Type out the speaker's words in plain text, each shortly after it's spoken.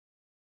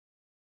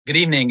Good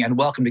evening and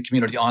welcome to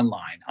Community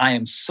Online. I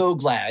am so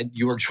glad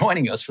you are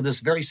joining us for this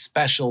very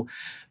special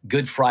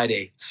Good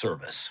Friday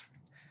service.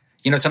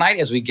 Tonight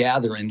as we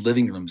gather in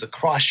living rooms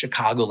across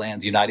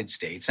Chicagoland, the United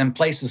States, and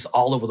places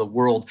all over the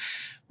world,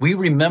 we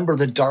remember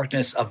the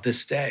darkness of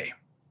this day.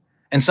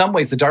 In some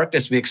ways, the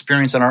darkness we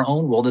experience in our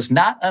own world is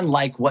not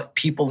unlike what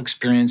people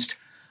experienced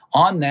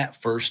on that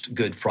first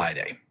Good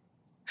Friday.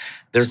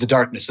 There's the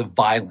darkness of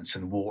violence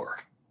and war,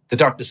 the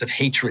darkness of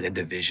hatred and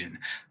division,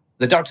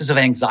 the darkness of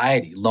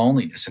anxiety,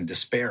 loneliness, and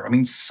despair.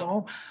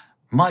 So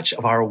much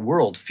of our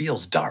world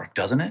feels dark,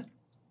 doesn't it?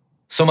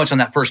 So much on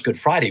that first Good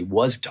Friday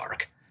was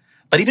dark.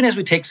 But even as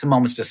we take some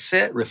moments to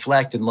sit,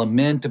 reflect, and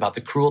lament about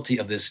the cruelty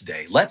of this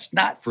day, let's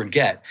not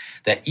forget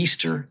that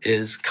Easter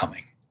is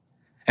coming.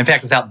 In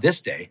fact, without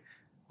this day,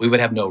 we would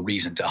have no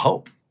reason to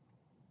hope.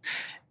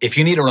 If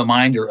you need a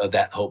reminder of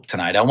that hope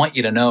tonight, I want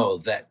you to know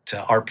that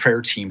our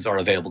prayer teams are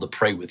available to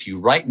pray with you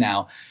right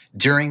now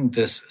during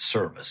this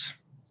service.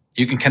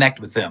 You can connect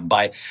with them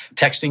by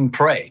texting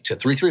PRAY to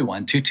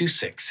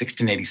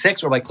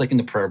 331-226-1686 or by clicking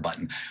the prayer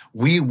button.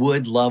 We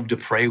would love to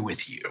pray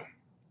with you.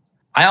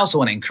 I also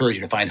want to encourage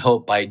you to find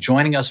hope by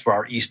joining us for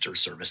our Easter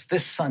service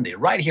this Sunday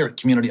right here at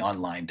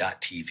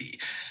communityonline.tv.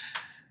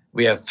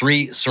 We have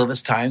 3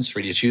 service times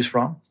for you to choose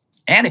from.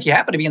 And if you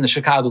happen to be in the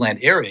Chicagoland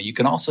area, you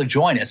can also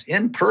join us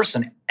in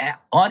person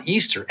on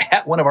Easter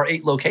at one of our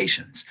 8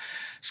 locations.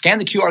 Scan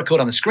the QR code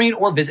on the screen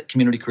or visit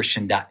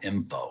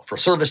communitychristian.info for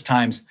service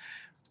times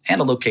and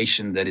a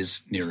location that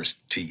is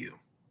nearest to you.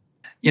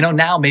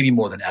 Now maybe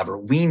more than ever,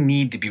 we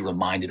need to be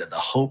reminded of the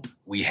hope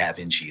we have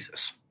in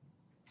Jesus.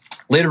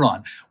 Later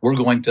on, we're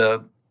going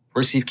to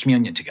receive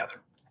communion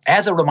together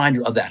as a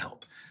reminder of that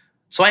hope.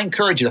 So I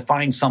encourage you to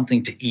find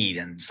something to eat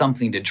and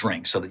something to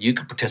drink so that you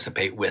can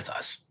participate with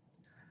us.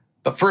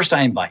 But first,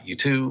 I invite you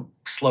to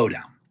slow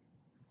down,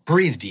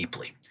 breathe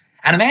deeply,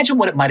 and imagine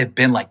what it might have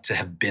been like to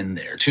have been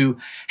there, to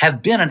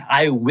have been an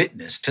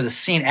eyewitness to the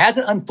scene as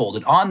it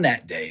unfolded on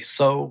that day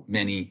so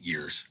many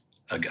years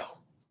ago.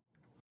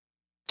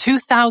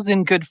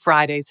 2,000 Good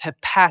Fridays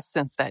have passed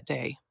since that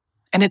day,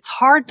 and it's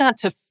hard not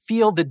to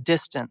feel the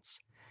distance.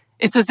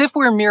 It's as if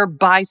we're mere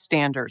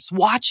bystanders,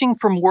 watching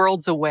from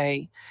worlds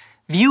away,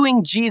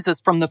 viewing Jesus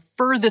from the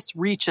furthest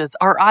reaches,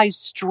 our eyes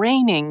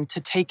straining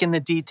to take in the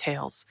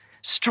details,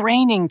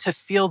 straining to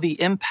feel the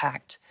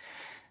impact,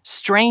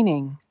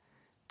 straining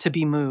to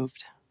be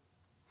moved.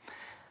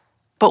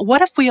 But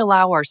what if we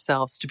allow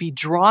ourselves to be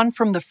drawn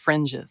from the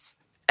fringes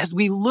as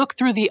we look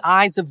through the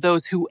eyes of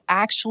those who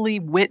actually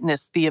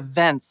witnessed the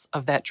events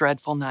of that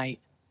dreadful night?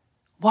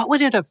 What would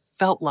it have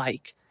felt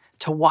like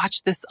to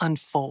watch this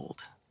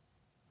unfold?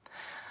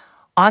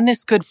 On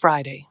this Good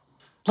Friday,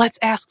 let's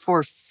ask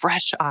for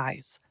fresh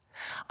eyes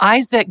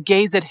that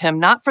gaze at him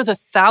not for the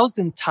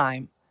 1,000th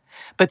time,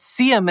 but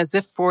see him as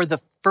if for the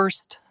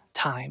first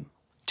time,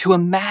 to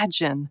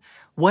imagine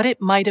what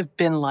it might have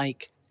been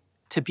like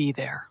to be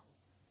there.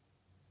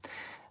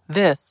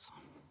 This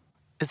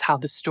is how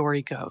the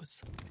story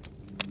goes.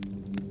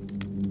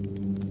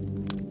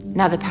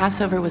 Now the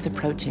Passover was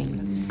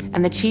approaching,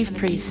 and the chief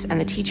priests and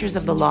the teachers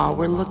of the law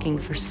were looking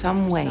for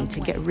some way to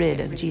get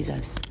rid of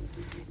Jesus.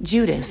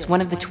 Judas,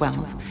 one of the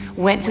 12,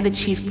 went to the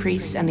chief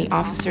priests and the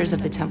officers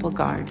of the temple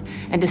guard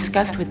and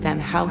discussed with them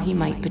how he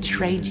might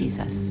betray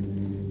Jesus.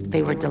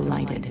 They were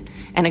delighted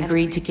and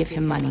agreed to give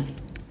him money.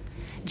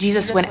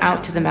 Jesus went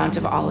out to the Mount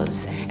of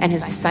Olives, and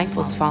his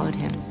disciples followed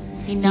him.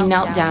 He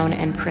knelt down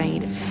and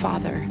prayed,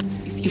 "Father,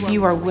 if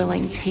you are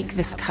willing, take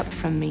this cup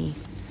from me.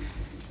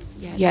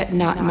 Yet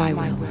not my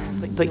will,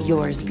 but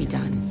yours be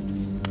done."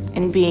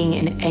 And being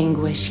in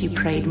anguish, he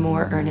prayed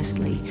more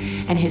earnestly,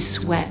 and his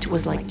sweat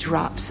was like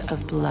drops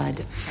of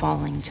blood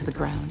falling to the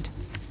ground.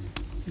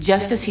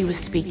 Just as he was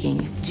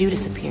speaking,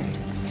 Judas appeared.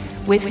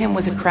 With him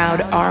was a crowd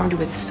armed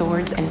with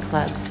swords and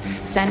clubs,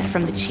 sent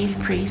from the chief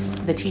priests,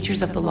 the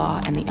teachers of the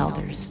law, and the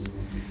elders.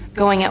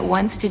 Going at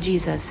once to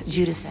Jesus,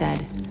 Judas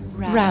said,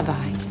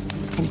 "Rabbi,"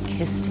 and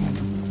kissed him.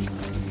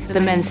 The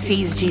men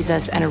seized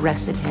Jesus and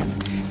arrested him.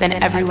 Then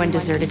everyone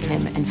deserted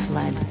him and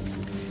fled.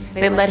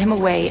 They led him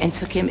away and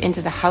took him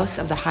into the house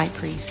of the high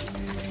priest.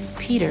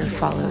 Peter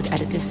followed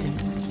at a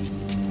distance.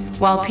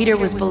 While Peter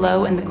was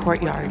below in the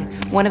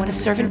courtyard, one of the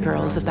servant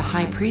girls of the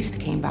high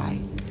priest came by.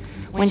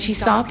 When she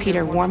saw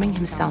Peter warming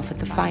himself at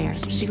the fire,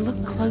 she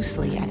looked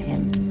closely at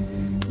him.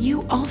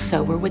 "You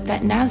also were with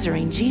that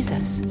Nazarene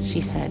Jesus," she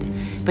said,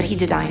 but he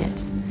denied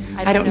it.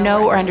 "I don't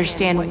know or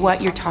understand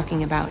what you're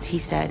talking about," he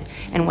said,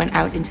 and went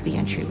out into the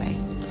entryway.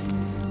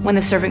 When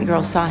the servant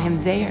girl saw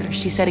him there,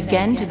 she said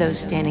again to those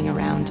standing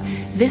around,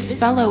 "This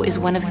fellow is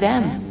one of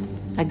them."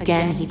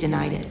 Again he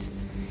denied it.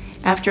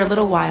 After a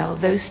little while,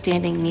 those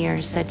standing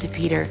near said to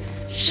Peter,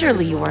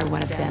 "Surely you are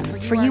one of them,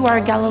 for you are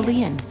a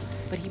Galilean."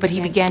 But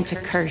he began to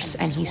curse,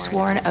 and he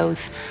swore an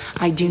oath,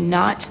 "I do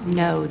not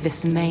know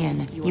this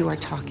man you are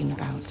talking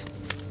about."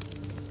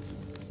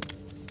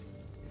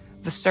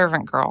 The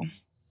servant girl.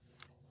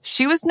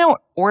 She was no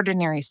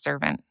ordinary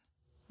servant,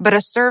 but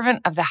a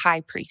servant of the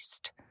high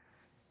priest.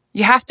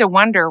 You have to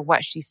wonder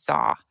what she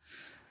saw.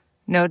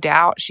 No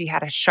doubt she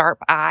had a sharp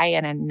eye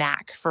and a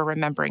knack for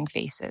remembering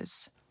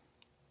faces.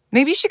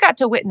 Maybe she got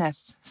to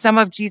witness some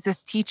of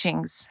Jesus'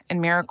 teachings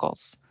and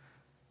miracles.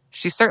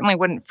 She certainly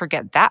wouldn't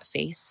forget that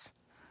face.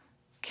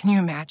 Can you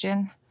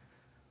imagine?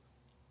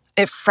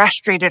 It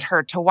frustrated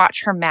her to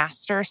watch her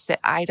master sit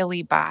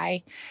idly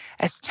by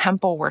as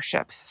temple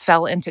worship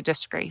fell into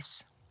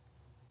disgrace.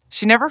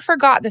 She never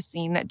forgot the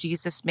scene that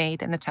Jesus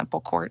made in the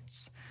temple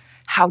courts.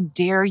 How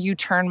dare you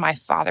turn my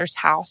father's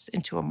house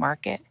into a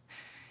market?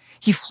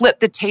 He flipped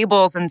the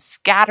tables and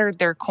scattered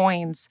their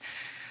coins.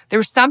 There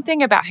was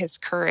something about his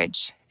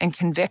courage and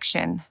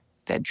conviction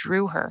that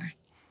drew her.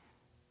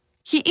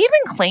 He even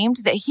claimed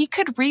that he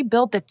could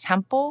rebuild the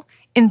temple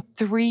in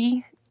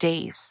 3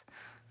 days.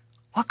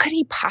 What could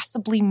he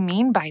possibly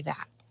mean by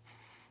that?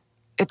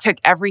 It took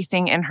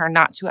everything in her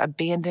not to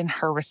abandon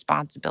her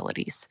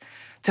responsibilities,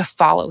 to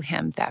follow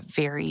him that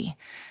very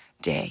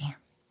day.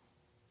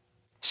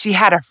 She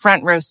had a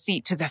front row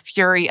seat to the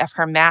fury of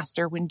her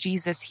master when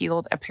Jesus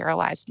healed a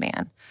paralyzed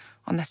man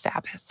on the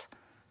Sabbath.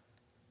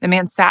 The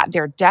man sat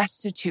there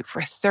destitute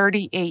for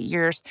 38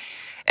 years,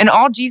 and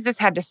all Jesus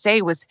had to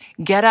say was,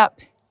 "Get up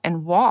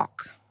and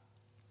walk."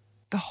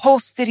 The whole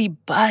city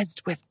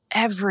buzzed with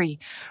every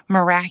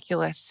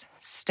miraculous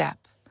step.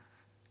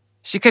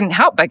 She couldn't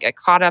help but get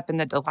caught up in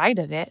the delight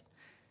of it.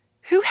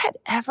 Who had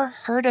ever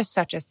heard of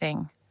such a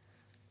thing?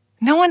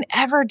 No one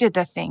ever did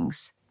the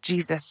things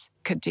Jesus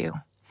could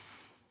do.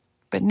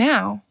 But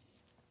now,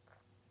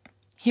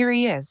 here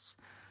he is,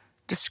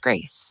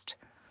 disgraced.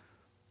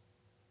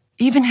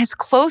 Even his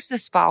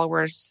closest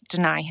followers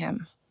deny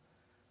him.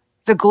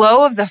 The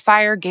glow of the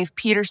fire gave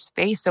Peter's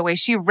face away.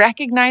 She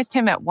recognized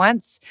him at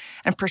once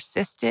and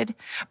persisted,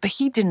 but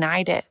he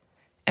denied it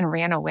and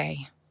ran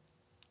away.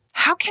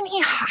 How can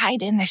he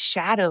hide in the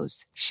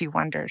shadows, she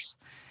wonders?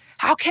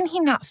 How can he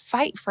not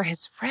fight for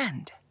his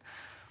friend?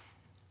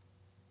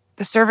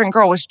 The servant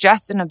girl was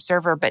just an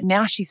observer, but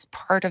now she's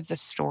part of the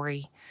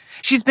story.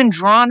 She's been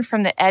drawn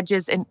from the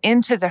edges and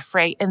into the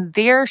fray, and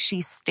there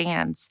she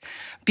stands,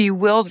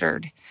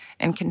 bewildered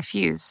and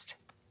confused.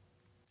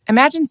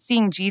 Imagine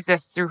seeing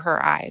Jesus through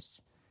her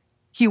eyes.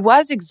 He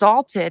was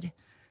exalted,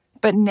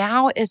 but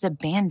now is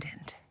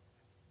abandoned.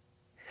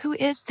 Who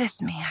is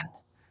this man?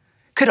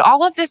 Could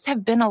all of this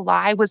have been a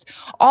lie? Was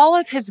all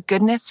of his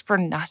goodness for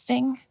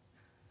nothing?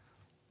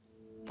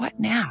 What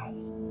now?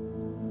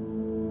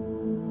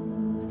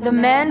 The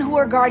men who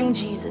were guarding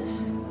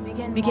Jesus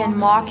began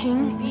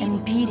mocking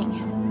and beating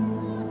him.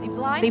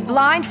 They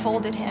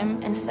blindfolded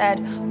him and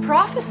said,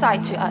 "Prophesy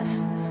to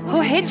us.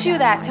 Who hit you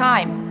that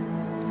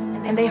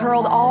time?" And they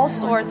hurled all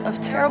sorts of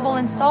terrible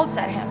insults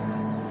at him.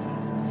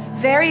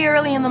 Very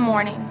early in the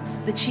morning,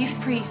 the chief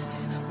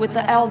priests, with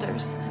the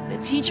elders, the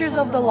teachers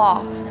of the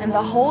law, and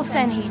the whole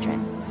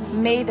Sanhedrin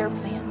made their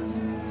plans.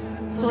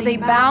 So they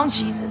bound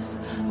Jesus,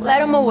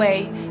 led him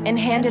away, and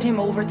handed him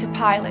over to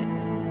Pilate.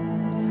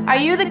 "Are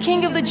you the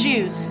king of the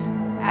Jews?"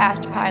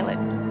 asked Pilate.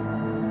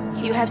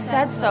 "You have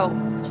said so,"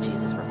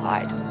 Jesus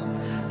replied.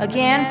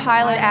 Again,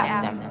 Pilate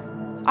asked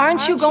him,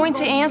 "Aren't you going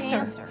to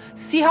answer?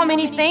 See how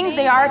many things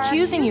they are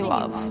accusing you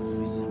of."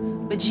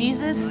 But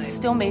Jesus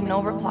still made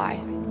no reply,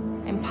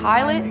 and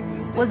Pilate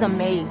was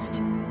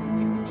amazed.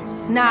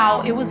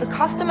 Now, it was the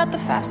custom at the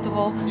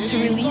festival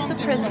to release a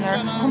prisoner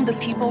whom the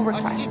people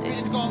requested.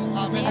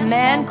 A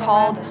man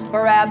called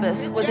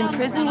Barabbas was in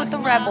prison with the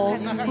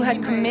rebels who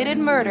had committed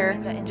murder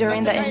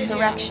during the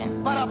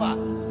insurrection.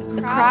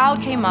 The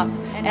crowd came up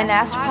and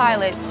asked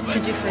Pilate to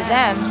do for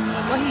them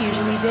what he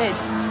usually did.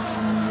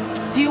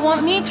 "Do you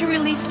want me to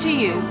release to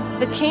you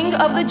the king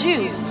of the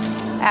Jews?"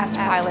 asked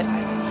Pilate.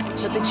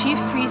 But the chief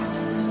priests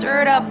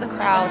stirred up the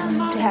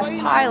crowd to have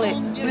Pilate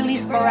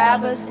release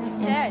Barabbas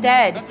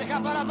instead.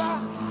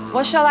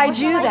 "What shall I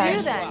do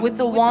then with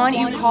the one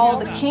you call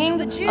the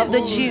king of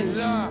the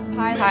Jews?"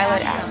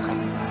 Pilate asked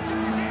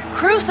them.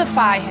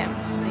 "Crucify him,"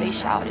 they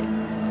shouted.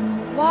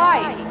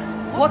 "Why?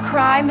 What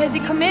crime has he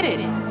committed?"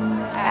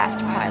 asked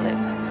Pilate.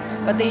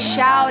 But they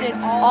shouted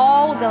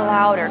all the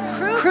louder,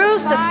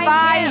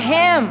 "Crucify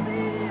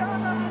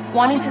him!"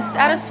 Wanting to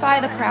satisfy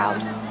the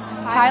crowd,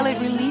 Pilate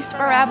released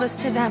Barabbas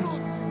to them.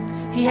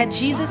 He had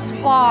Jesus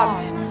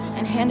flogged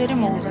and handed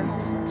him over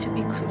to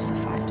be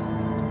crucified.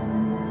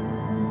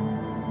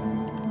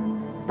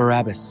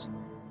 Barabbas.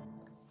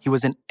 He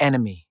was an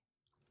enemy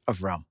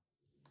of Rome.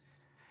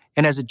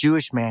 And as a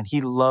Jewish man,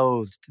 he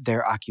loathed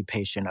their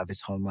occupation of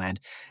his homeland.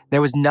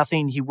 There was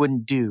nothing he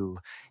wouldn't do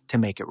to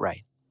make it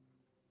right.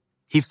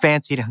 He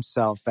fancied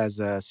himself as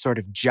a sort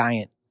of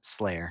giant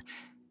slayer,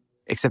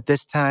 except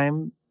this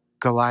time,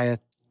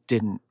 Goliath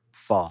didn't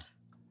fall.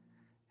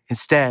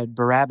 Instead,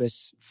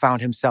 Barabbas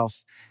found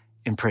himself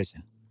in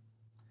prison.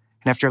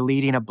 And after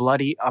leading a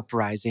bloody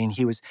uprising,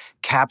 he was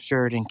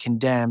captured and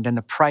condemned, and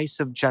the price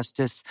of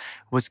justice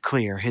was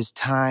clear. His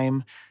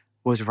time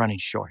was running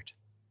short.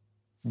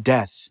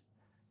 Death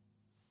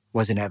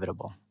was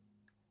inevitable.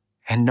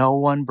 And no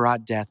one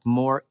brought death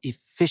more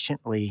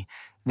efficiently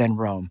than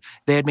Rome.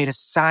 They had made a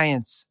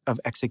science of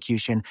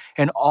execution,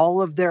 and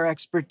all of their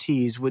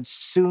expertise would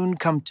soon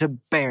come to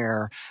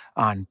bear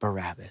on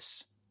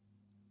Barabbas.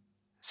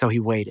 So he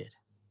waited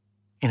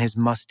in his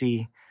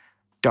musty,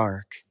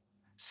 dark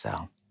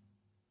cell.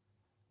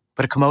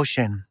 But a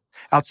commotion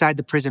outside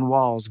the prison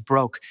walls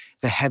broke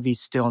the heavy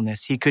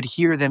stillness. He could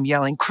hear them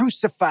yelling,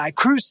 "Crucify,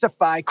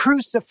 crucify,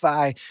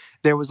 crucify."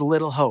 There was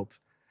little hope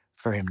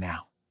for him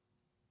now.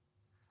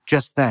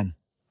 Just then,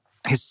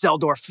 his cell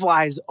door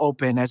flies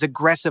open as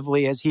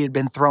aggressively as he had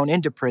been thrown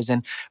into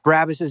prison.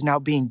 Barabbas is now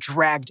being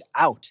dragged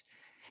out.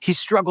 He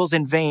struggles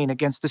in vain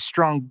against the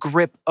strong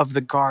grip of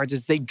the guards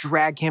as they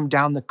drag him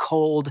down the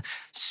cold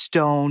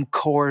stone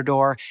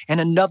corridor,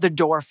 and another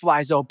door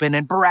flies open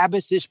and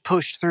Barabbas is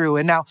pushed through.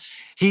 And now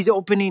he's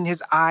opening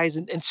his eyes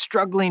and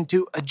struggling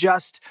to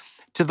adjust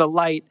to the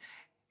light,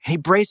 and he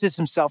braces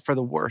himself for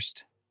the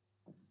worst.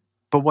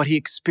 But what he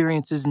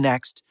experiences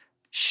next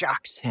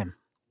shocks him.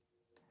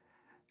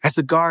 As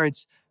the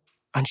guards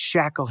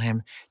unshackle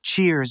him,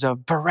 cheers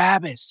of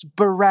 "Barabbas,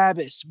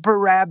 Barabbas,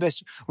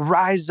 Barabbas"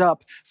 rise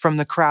up from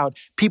the crowd.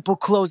 People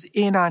close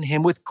in on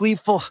him with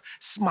gleeful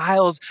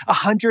smiles,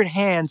 100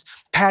 hands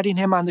patting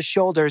him on the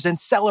shoulders and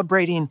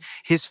celebrating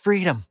his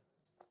freedom.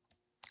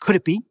 Could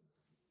it be,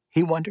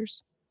 he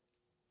wonders?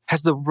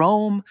 Has the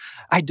Rome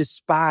I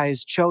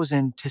despise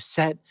chosen to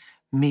set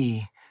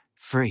me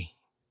free?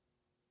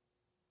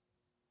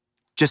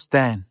 Just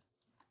then,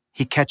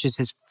 he catches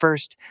his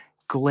first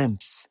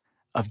glimpse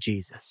of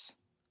Jesus.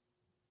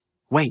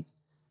 Wait,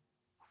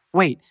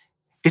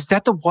 is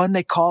that the one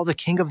they call the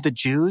King of the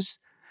Jews?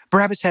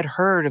 Barabbas had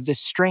heard of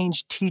this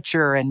strange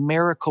teacher and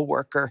miracle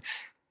worker.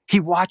 He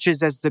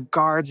watches as the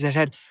guards that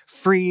had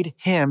freed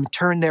him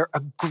turn their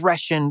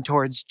aggression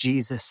towards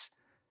Jesus.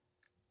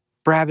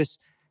 Barabbas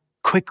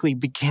quickly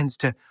begins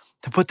to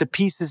put the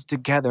pieces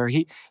together.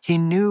 He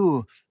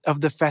knew of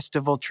the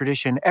festival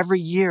tradition. Every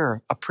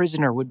year, a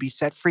prisoner would be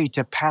set free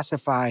to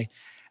pacify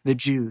the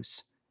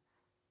Jews.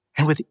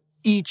 And with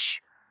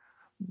each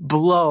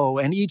blow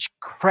and each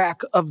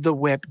crack of the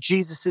whip,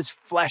 Jesus'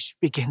 flesh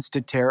begins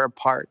to tear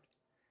apart.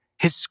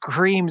 His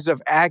screams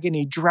of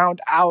agony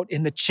drowned out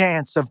in the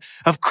chants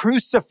of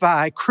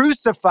 "Crucify,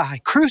 crucify,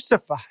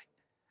 crucify."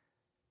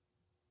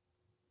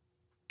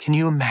 Can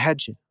you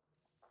imagine?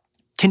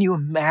 Can you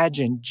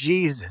imagine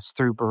Jesus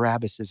through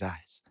Barabbas'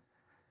 eyes?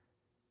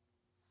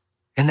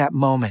 In that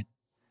moment,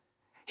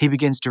 he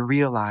begins to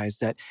realize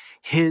that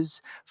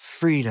his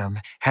freedom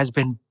has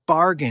been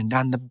bargained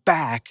on the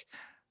back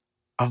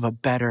of a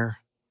better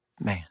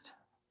man.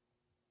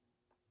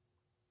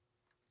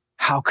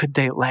 How could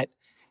they let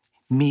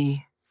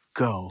me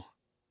go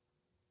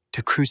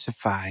to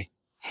crucify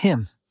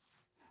him?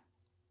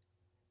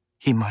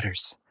 He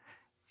mutters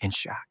in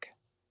shock.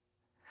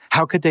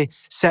 How could they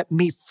set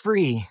me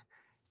free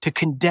to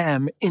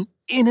condemn an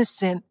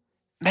innocent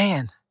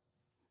man?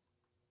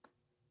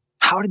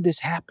 How did this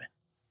happen?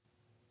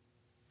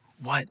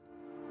 What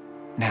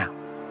now?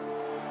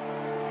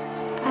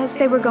 As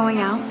they were going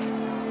out,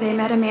 they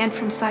met a man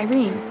from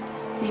Cyrene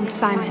named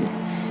Simon,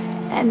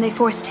 and they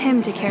forced him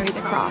to carry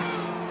the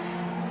cross.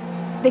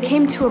 They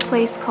came to a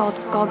place called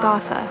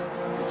Golgotha,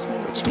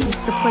 which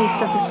means the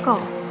place of the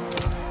skull.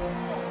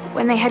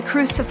 When they had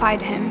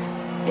crucified him,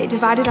 they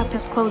divided up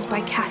his clothes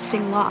by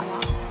casting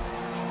lots.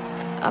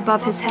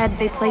 Above his head,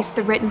 they placed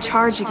the written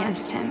charge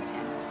against him.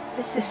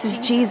 "This is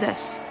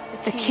Jesus,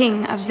 the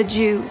King of the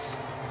Jews."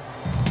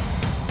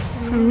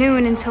 From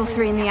noon until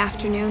 3 in the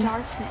afternoon,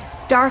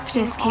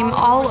 darkness came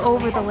all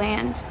over the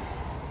land.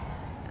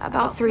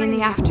 About 3 in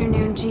the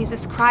afternoon,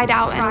 Jesus cried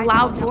out in a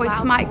loud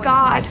voice, my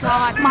God,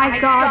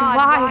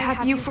 why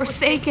have you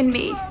forsaken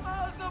me?"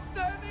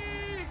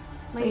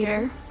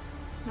 Later,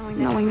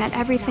 knowing that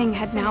everything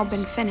had now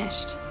been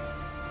finished,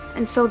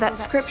 and so that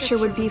scripture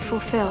would be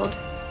fulfilled,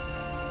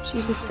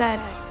 Jesus said,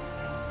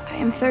 "I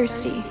am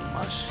thirsty."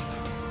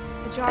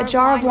 A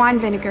jar of wine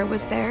vinegar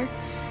was there,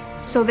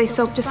 so they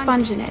soaked a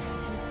sponge in it,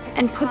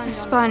 and put the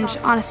sponge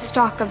on a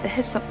stalk of the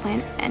hyssop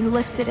plant and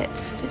lifted it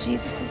to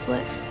Jesus'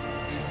 lips.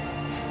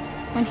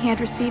 When he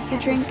had received the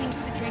drink,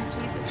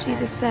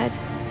 Jesus said,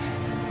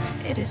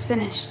 "It is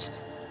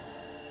finished."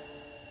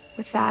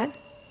 With that,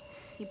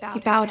 he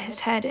bowed his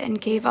head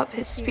and gave up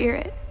his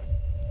spirit.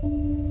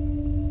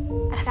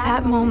 At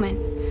that moment,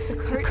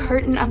 the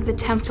curtain of the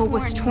temple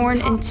was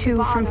torn in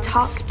two from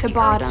top to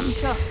bottom.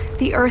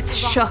 The earth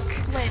shook,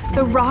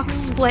 the rocks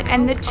split,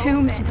 and the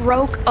tombs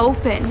broke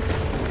open.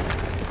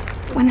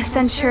 When the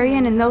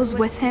centurion and those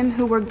with him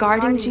who were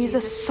guarding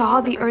Jesus saw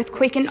the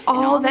earthquake and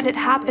all that had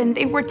happened,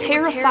 they were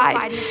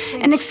terrified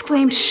and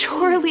exclaimed,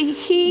 "Surely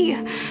he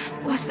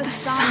was the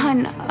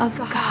Son of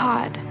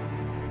God."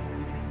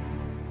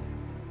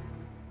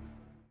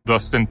 The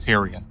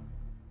centurion.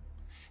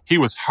 He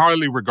was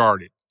highly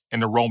regarded in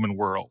the Roman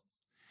world.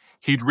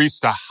 He'd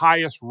reached the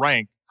highest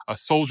rank a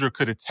soldier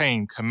could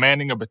attain,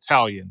 commanding a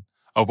battalion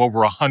of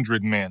over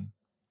 100 men.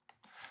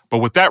 But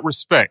with that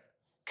respect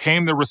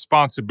came the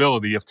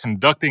responsibility of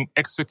conducting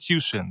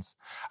executions,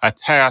 a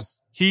task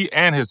he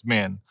and his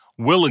men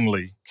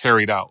willingly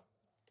carried out.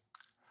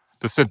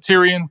 The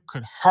centurion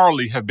could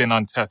hardly have been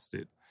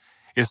untested.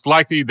 It's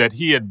likely that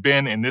he had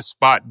been in this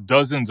spot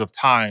dozens of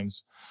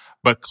times,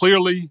 but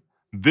clearly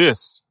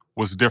this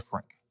was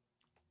different.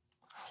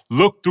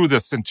 Look through the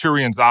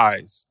centurion's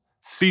eyes,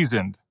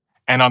 seasoned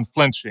and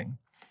unflinching,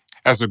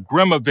 As the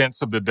grim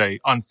events of the day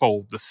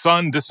unfold, the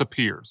sun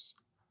disappears.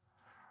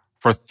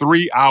 For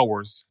 3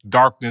 hours,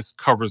 darkness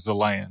covers the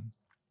land.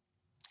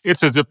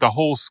 It's as if the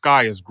whole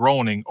sky is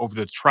groaning over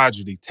the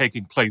tragedy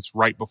taking place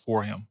right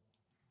before him.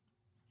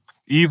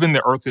 Even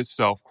the earth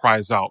itself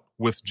cries out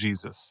with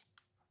Jesus.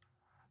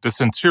 The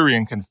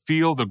centurion can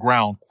feel the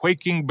ground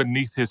quaking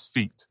beneath his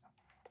feet.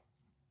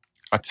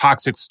 A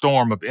toxic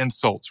storm of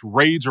insults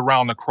rage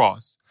around the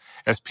cross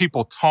as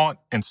people taunt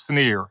and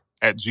sneer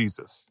at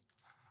Jesus.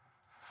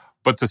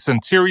 But the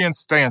centurion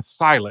stands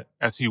silent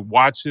as he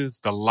watches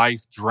the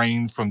life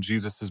drained from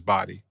Jesus'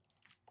 body.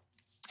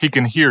 He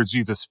can hear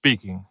Jesus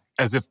speaking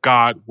as if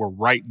God were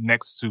right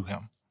next to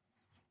him.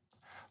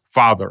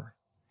 Father,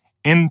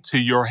 into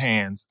your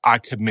hands I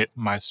commit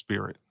my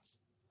spirit.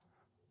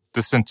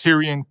 The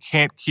centurion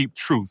can't keep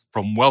truth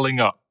from welling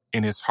up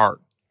in his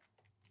heart.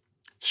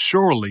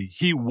 Surely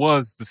he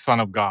was the Son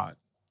of God.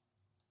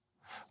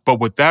 But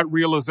with that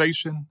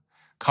realization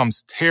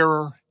comes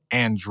terror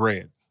and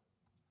dread.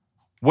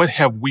 What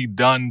have we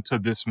done to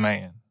this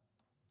man?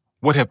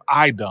 What have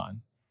I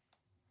done?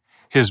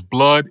 His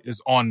blood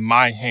is on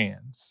my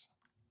hands.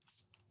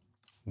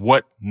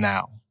 What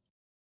now?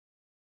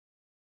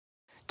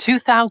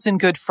 2,000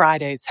 Good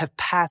Fridays have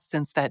passed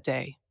since that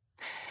day.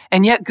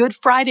 And yet Good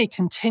Friday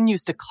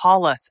continues to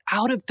call us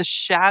out of the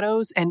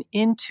shadows and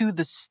into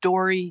the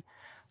story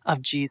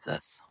of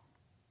Jesus.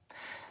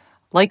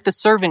 Like the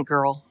servant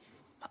girl,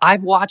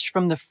 I've watched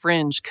from the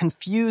fringe,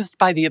 confused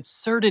by the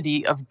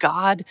absurdity of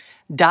God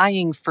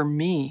dying for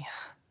me.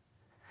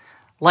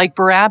 Like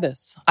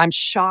Barabbas, I'm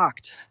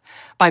shocked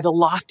by the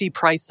lofty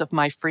price of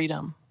my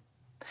freedom.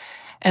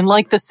 And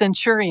like the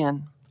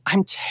centurion,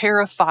 I'm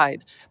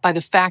terrified by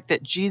the fact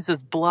that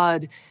Jesus'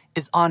 blood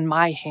is on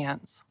my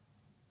hands.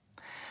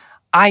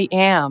 I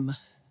am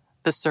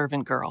the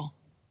servant girl.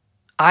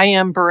 I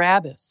am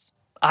Barabbas.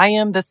 I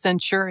am the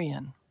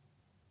centurion.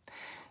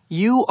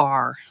 You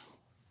are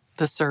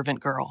the servant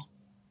girl.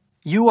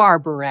 You are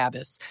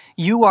Barabbas.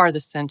 You are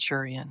the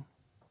centurion.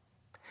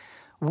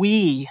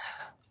 We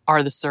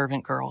are the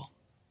servant girl.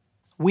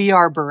 We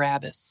are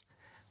Barabbas.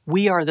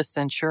 We are the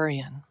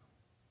centurion.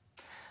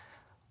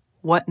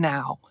 What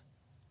now?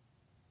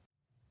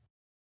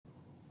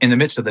 In the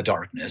midst of the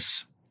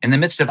darkness, in the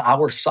midst of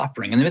our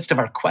suffering, in the midst of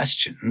our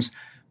questions,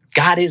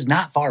 God is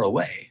not far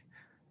away.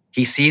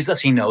 He sees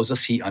us, he knows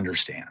us, he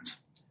understands.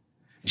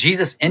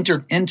 Jesus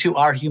entered into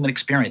our human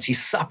experience. He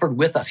suffered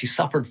with us. He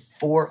suffered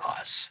for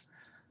us.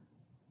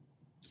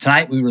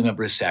 Tonight, we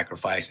remember his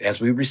sacrifice as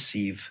we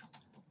receive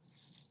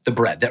the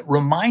bread that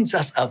reminds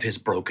us of his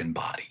broken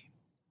body.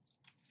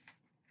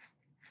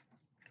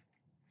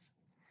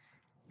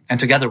 And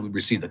together we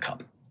receive the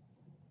cup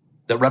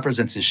that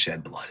represents his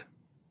shed blood.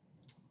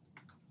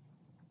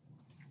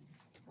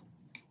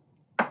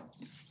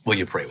 Will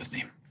you pray with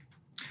me?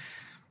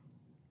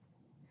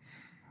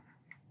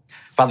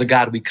 Father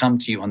God, we come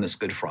to you on this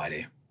Good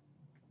Friday,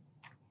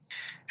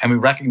 and we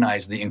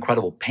recognize the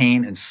incredible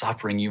pain and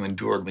suffering you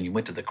endured when you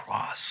went to the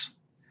cross.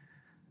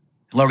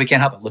 And Lord, we can't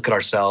help but look at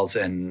ourselves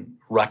and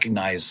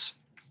recognize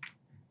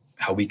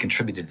how we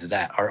contributed to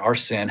that. Our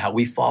sin, how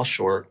we fall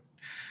short,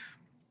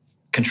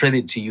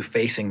 contributed to you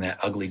facing that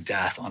ugly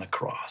death on a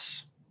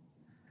cross.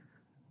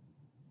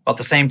 But at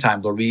the same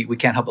time, Lord, we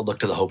can't help but look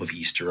to the hope of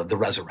Easter, of the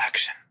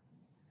resurrection.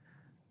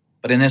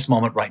 But in this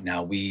moment right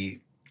now,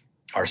 we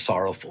are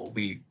sorrowful.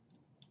 We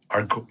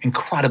are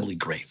incredibly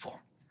grateful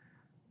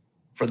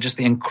for just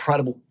the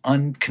incredible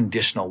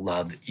unconditional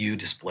love that you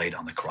displayed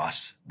on the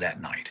cross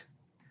that night.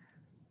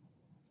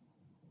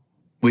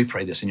 We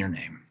pray this in your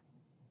name.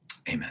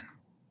 Amen.